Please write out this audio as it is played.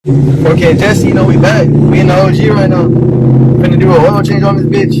Okay, Jesse, you know we back. We in the OG right now. Finna do an oil change on this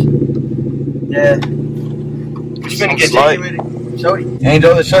bitch. Yeah. We finna get jiggy with it. Shorty. Ain't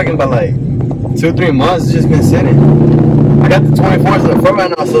drove the truck in about like 2-3 months. It's just been sitting. I got the 24s in the front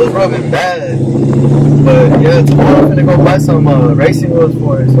right now, so it's rubbing bad. But yeah, tomorrow I'm finna go buy some racing wheels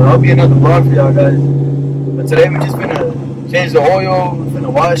for it. So I'll be another vlog for y'all guys. But today we just finna change the oil, we're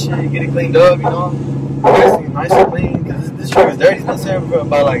finna wash it, get it cleaned up, you know. Nice and clean, because this truck is dirty. It's been sitting for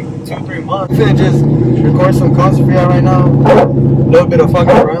about like 2-3 months. I'm finna just record some content for y'all right now. A little bit of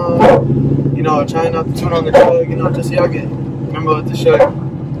fucking around, you know, trying not to tune on the truck, you know, just so y'all can remember what the truck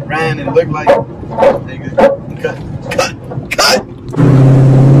ran and looked like. Nigga, cut.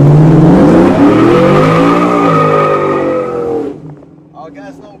 All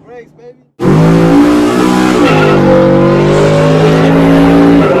gas, no brakes, baby.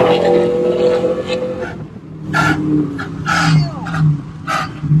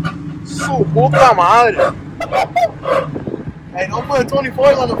 Su puta madre. Hey, don't put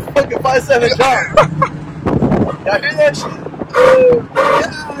 24s on the fucking 5.7 jump. Y'all hear that shit? God,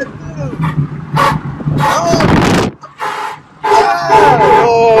 dude.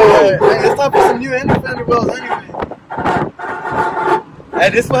 Hey, it's time for some new independent wheels anyway. Hey,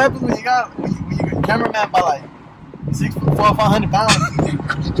 this is what happens when you got when you cameraman by like 500 pounds.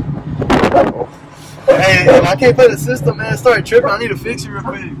 Hey, and I can't play the system, man. It started tripping. I need to fix it real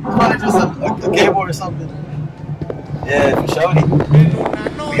quick. It's probably just a cable or something. Yeah, for sure.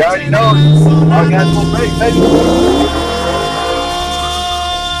 We already know. All got no break, baby.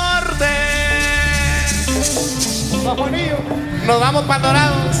 Nos vamos para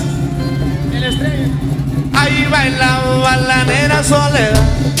Dorados, el estrella. Ahí bailaba la nena Soledad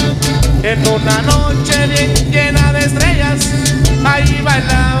en una noche bien llena de estrellas. Ahí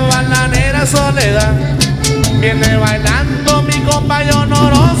bailaba la nena Soledad. Viene bailando mi compañero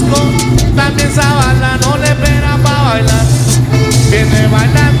Orozco. También Zavala no le espera para bailar. Viene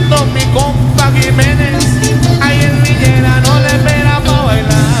bailando mi compa Jiménez. Ahí en Villera no le espera para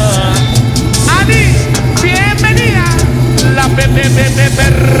bailar. Ani, bienvenida. La permanente.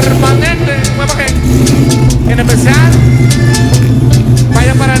 En especial,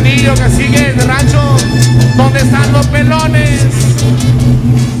 vaya para el niño que sigue el rancho. ¿Dónde están los pelones?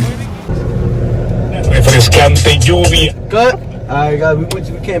 Refrescante lluvia. Good. Alright, guys,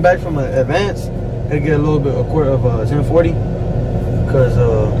 we came back from an advance. Had to get a little bit, a quart of 1040. Because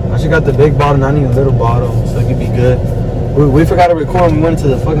I just got the big bottle and I need a little bottle so it could be good. We forgot to record when we went to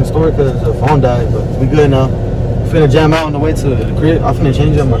the fucking store because the phone died, but we good now. We finna jam out on the way to the crib. I'm finna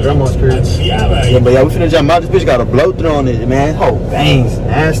change up my grandma's crib. Yeah, but yeah, we finna jam out. This bitch got a blow through on it, man. Oh, bangs,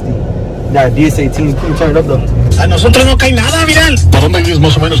 nasty. Got DS18, couldn't turn it up though. A nosotros no cae nada, Vidal. ¿Por dónde vives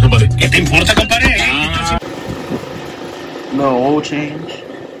más o menos, compadre? ¿Qué te importa, compadre? No oil change.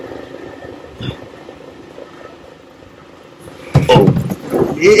 Oh.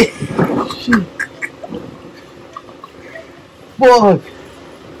 Yeah. Shit. Fuck.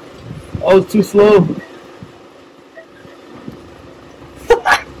 I was too slow.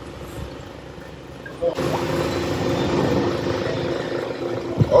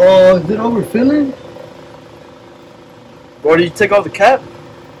 Oh, is it overfilling? Or did you take off the cap?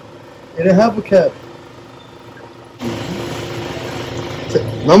 It didn't have a cap.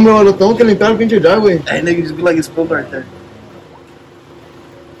 No, bro, lo tengo que limpiar el pinche driveway. Hey, nigga, just be like it's full right there.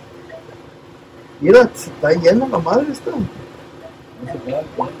 Mira, se está llena la madre esta.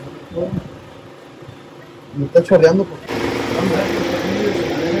 Me está chorreando porque...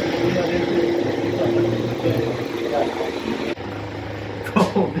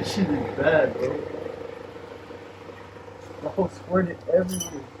 Oh, this shit is bad, bro. The whole squirted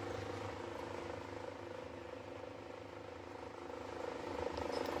everywhere.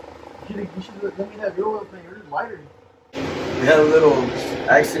 You should let me have your oil pan. Yours is lighter. We had a little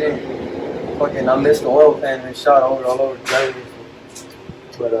accident. Fucking, I missed the oil pan and it shot all over the driveway.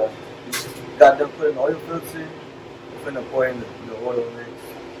 But got done putting the oil filter. We're finna pour in the oil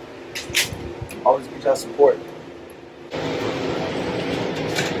next. Always get y'all support.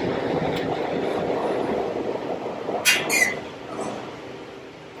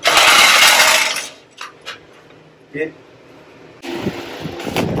 Yeah.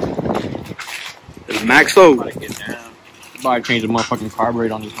 It's maxed over. About to change the motherfucking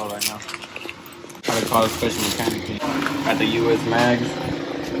carburetor on this car right now. Try to call a special mechanic. Got the US mags.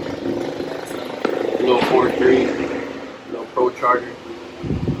 Little 4.3. Little Pro charger.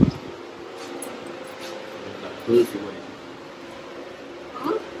 Pussy with it.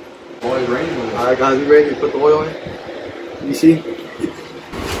 Boys ready? Alright guys, we ready to put the oil in? You see?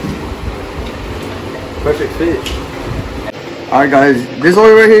 Perfect fit. Alright guys, this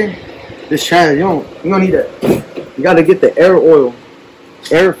oil right here, This trash, you don't need that. You gotta get the air oil,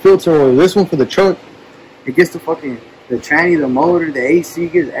 air filter oil. This one for the truck. It gets the tranny, the motor, the AC,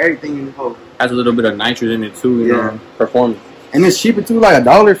 gets everything in the whole. Has a little bit of nitrous in it too, you know, performance. And it's cheaper too, like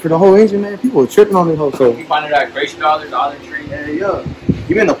 $1 for the whole engine, man. People are tripping on this whole. So you find it at Grace Dollar Tree. Yeah.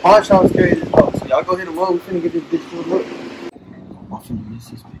 Even the pawn shops carry this whole. So y'all go hit the road. We finna get this bitch full look. I'm finna miss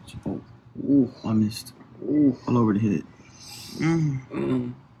this bitch. Oh, ooh, I missed. Ooh, all over the head.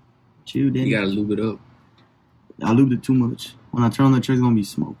 Chill, daddy. You gotta lube it up. I lubed it too much. When I turn on the truck, it's gonna be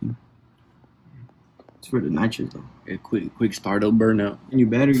smoking. It's for the nitrous though. A quick startup burnout. And your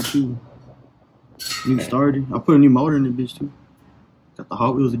battery too. New starter. I put a new motor in the bitch too. Got the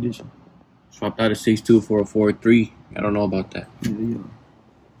Hot Wheels edition. Swapped out a 6.2 for a 4.3. I don't know about that. Yeah.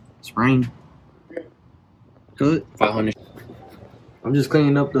 Spring. Good. 500. I'm just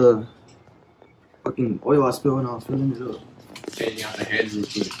cleaning up the fucking oil I spilled when I was filling it up. Changing out the heads real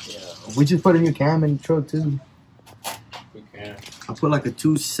quick. Yeah. We just put a new cam in the truck too. We can. I put like a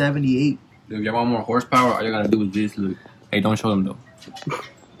 278. If you want more horsepower, all you gotta do is this. Look. Hey, don't show them though.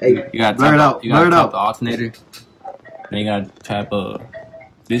 Hey, you gotta blur it out. You gotta tap the alternator. Then you gotta tap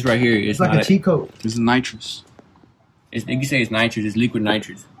this right here. It's like a cheat code. This is nitrous. You can say it's nitrous. It's liquid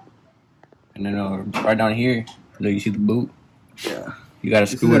nitrous. And then right down here, look, you see the boot. Yeah. You gotta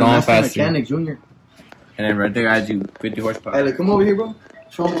screw it on faster. Mechanic Junior. And then right there, I do 50 horsepower. Hey, look, come over here, bro.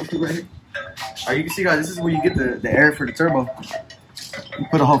 Show them right here. Alright, you can see, guys. This is where you get the air for the turbo. You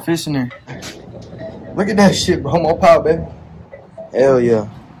put a whole fish in there. Look at that shit, bro. More power, baby. Hell yeah.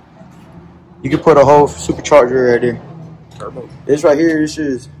 You can put a whole supercharger right there. Turbo. This right here,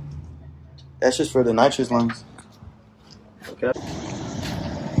 that's just for the nitrous lines. Okay.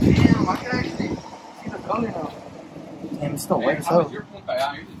 Damn, I can actually see the color now. Damn, it's still white as hell.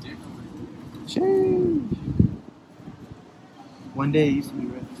 Jeez. One day it used to be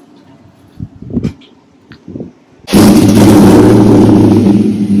red.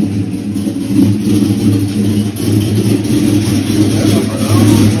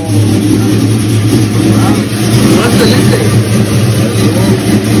 What's the next thing?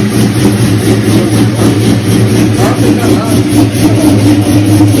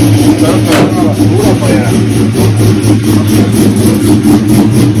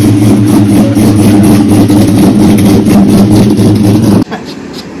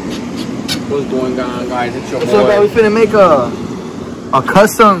 What's going on, guys? It's your boy. So, guys, we finna make a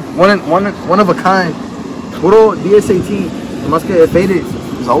custom, one of a kind, puro DSAT. Must get faded.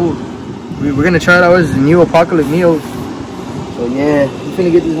 It's old. We're gonna try it out. This is the new Apocalypse Neo. So yeah, we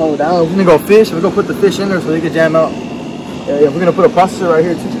finna get this whole down. We're gonna go fish. We're gonna put the fish in there so they can jam out. Yeah, we're gonna put a processor right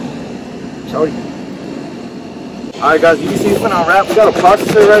here too. Shorty. Alright guys, you can see it's finna unwrap. We got a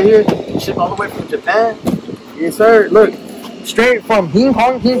processor right here. Shipped all the way from Japan. Yes sir. Look, straight from Hong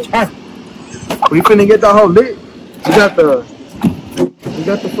Kong. We finna get that whole lit. We got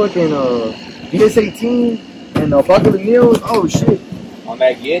the fucking DS18 and the Apocalypse Neo. Oh shit. On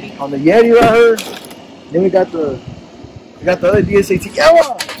that Yeti? On the Yeti right here. Then we got the other DS18. Yeah,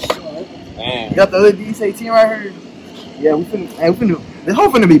 man. We got the other DS18 right here. Yeah, we finna this whole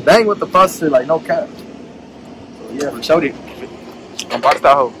finna be bang with the processor, like no cap. So yeah, we showed it. Unbox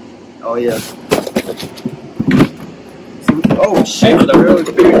that hoe. Oh yeah. Oh shit. Hey, the real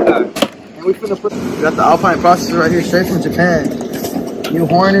experience. And we finna we got the Alpine processor right here, straight from Japan. New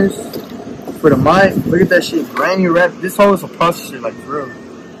harness for the mic. Look at that shit, brand new wrap. This whole is a processor, like for real.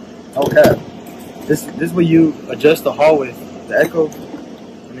 Okay. This is where you adjust the hall with the echo.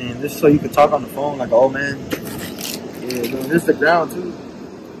 I mean, this is so you can talk on the phone like an old man. Yeah, dude, this is the ground too.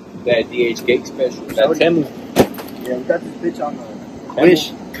 That DH Gate special. That Temu. Yeah, we got this bitch on the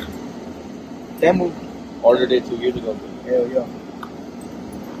Wish. Temu. Ordered it 2 years ago. Hell yeah.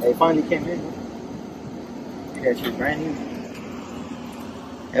 They finally came in. Yeah, she's brand new.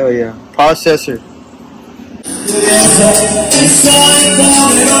 Hell yeah. Processor.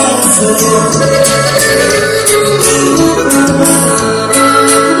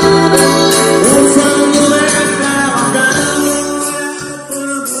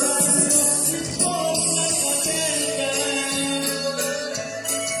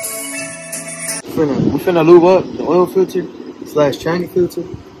 We finna lube up the oil filter / tranny filter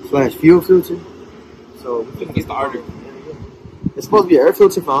 / fuel filter. So we finna get started. It's supposed to be an air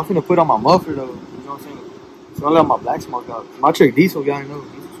filter, but I'm finna put on my muffler though. You know what I'm saying? It's gonna let my black smoke out. My truck diesel, y'all know.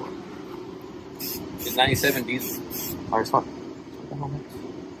 It's 97 diesel. Alright, it's fine.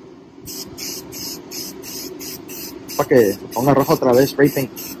 Pa' que ponga rojo otra vez, spray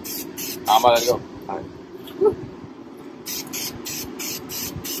paint. I'm about to go. Alright.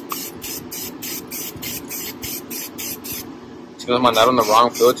 It's Nos mandaron the wrong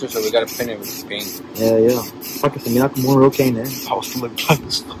filter, so we gotta paint it with paint. Yeah. Fuck, se mira como un hurricane, eh. House full of black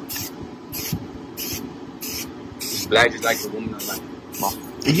stuff. Black is like the woman I like.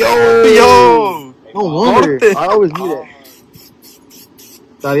 Yo! No wonder. I always knew that.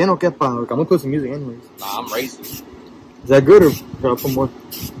 Está bien o qué, pa? I'm gonna put some music anyways. Nah, I'm racist. Is that good or should I put more?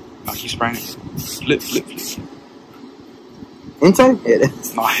 Nah, he's spraying it. Flip. Inside? Yeah,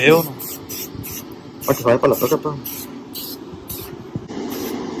 that's... Nah, hell no. Para que vaya para la placa, pa.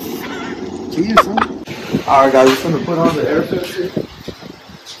 Jeez, son. Alright, guys, we're gonna put on the air filter.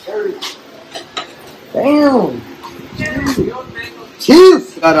 Damn!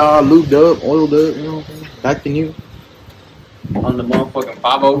 Cheers! Got it all lubed up, oiled up, you know what I'm saying? Back to new. On the motherfucking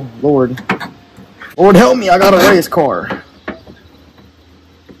 5-0. Lord help me, I got a race car.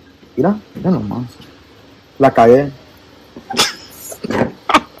 Mira nomás. La cagué.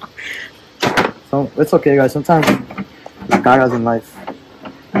 So, it's okay, guys. Sometimes la cagas in life.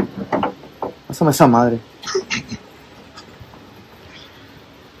 Eso me esa madre.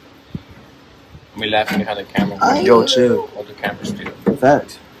 Me laughing behind the camera. Yo, chill. Hold the camera still.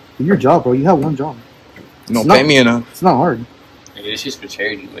 Facts. Do your job, bro. You have one job. No, pay me enough. It's not hard. Nigga, this is for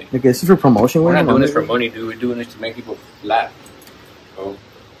charity, like. Nigga, this is for promotion. We're not doing this for money, dude. We're doing this to make people laugh. Bro.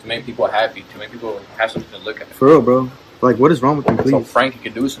 To make people happy. To make people have something to look at. For real, bro. Like, what is wrong with them, please? So Frankie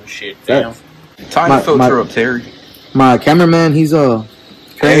could do some shit. Damn. Time to filter up, Terry. My cameraman, he's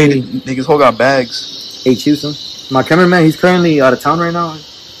Hey, currently... niggas all got bags. Hey, Houston. My cameraman, he's currently out of town right now.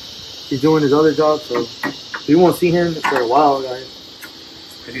 He's doing his other job, so we won't see him for a while, guys.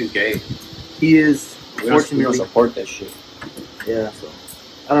 Cause he's gay. He is, We don't fortunately. support that shit. Yeah, so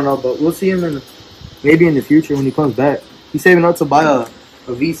I don't know, but we'll see him maybe in the future when he comes back. He's saving up to buy a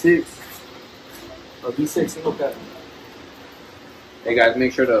V6. A V6 single cab. Hey guys,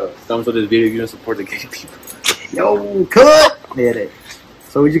 make sure to thumbs up this video if you don't support the gay people. Yo, cut! Yeah, that.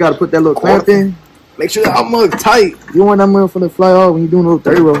 So we just gotta put that little clamp in. Make sure that mug tight. You want that motherfucker to fly off when you're doing a little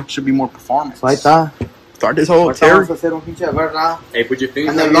 30 roll. Should be more performance. So ahí está. Start this whole Terry. Hey, put your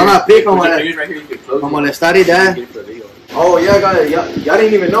fingers And right then here. pick Put on your that. fingers right here. You can close I'm it. gonna study that. Get it for the video. Oh yeah, guys, y'all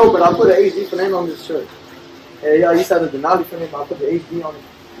didn't even know, but I put an HD frame on this shirt. Yeah, I used to have the Denali frame, but I put the HD on it.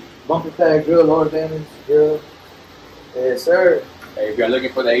 Bumper pad, grill, lower damage, grill. Yes, sir. Hey, if you're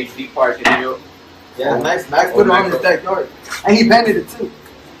looking for the HD parts, hit me up. Yeah, Max put it on his backyard. And he painted it too.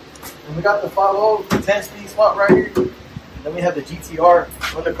 And we got the 5.0, 10-speed spot right here. Then we have the GTR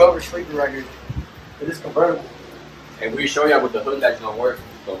undercover sleeper right here. It is convertible. And we show y'all with the hood that's gonna work.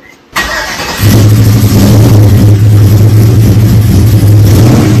 So.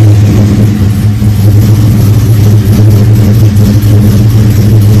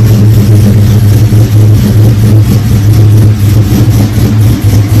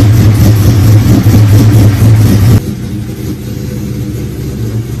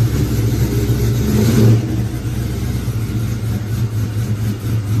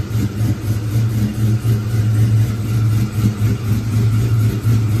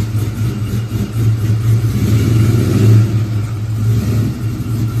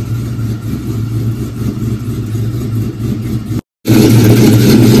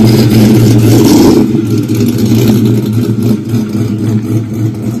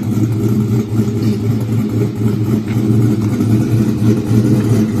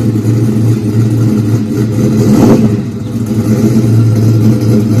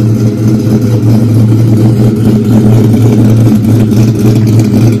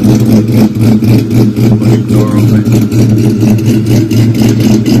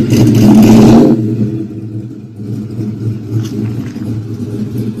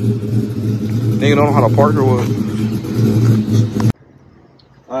 Nigga don't know how to park or what?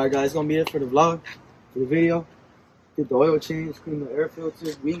 Alright guys, it's gonna be it for the vlog, for the video. Get the oil change, clean the air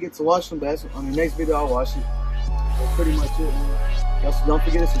filter. We didn't get to wash them, but on the next video I'll wash it. That's pretty much it, man. Also, don't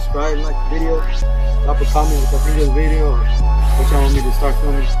forget to subscribe and like the video. Drop a comment what you think of the video or what y'all want me to start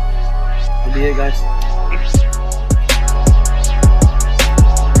filming. That'll be it, guys.